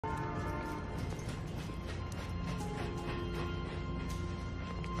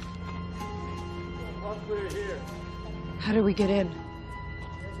How do we get in?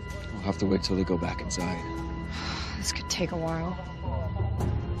 We'll have to wait till they go back inside. This could take a while.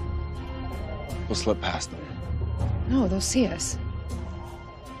 We'll slip past them. No, they'll see us.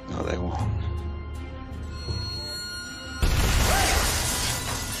 No, they won't.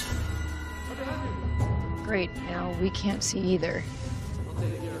 Great, now we can't see either.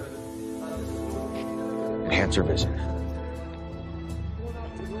 Enhance your vision.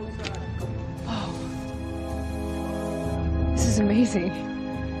 Oh. This is amazing.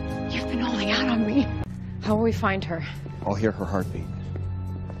 You've been holding out on me. How will we find her? I'll hear her heartbeat.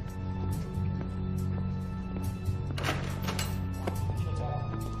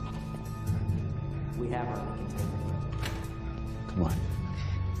 We have her. Come on.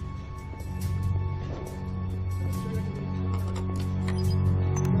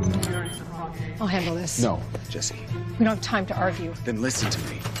 I'll handle this. No, Jessi. We don't have time to argue. Then listen to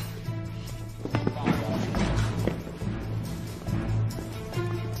me.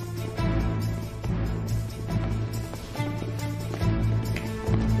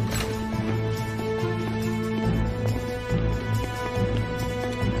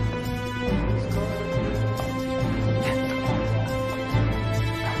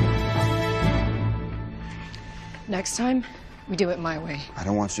 Next time, we do it my way. I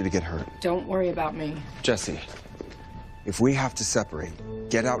don't want you to get hurt. Don't worry about me. Jessi, if we have to separate,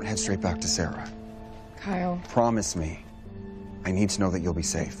 get out and head straight back to Sarah. Kyle. Promise me. I need to know that you'll be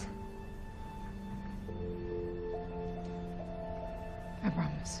safe. I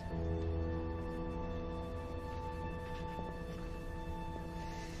promise.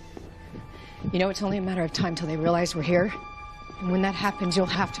 You know, it's only a matter of time till they realize we're here. And when that happens, you'll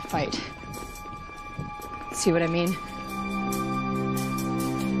have to fight. See what I mean?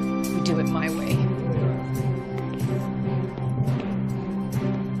 We do it my way.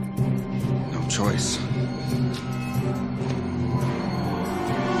 No choice.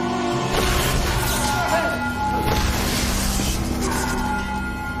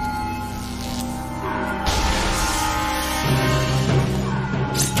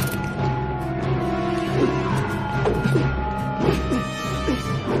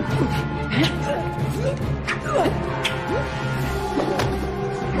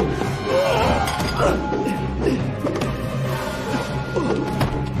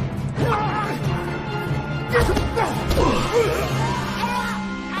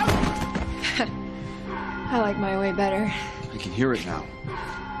 I like my way better. I can hear it now.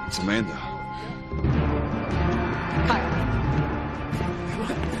 It's Amanda. Kyle.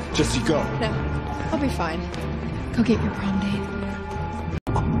 Jessi, go. No, I'll be fine. Go get your prom date.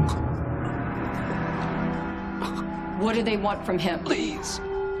 What do they want from him? Please.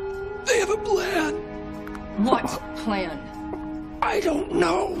 They have a plan. What plan? I don't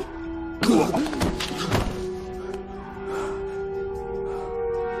know.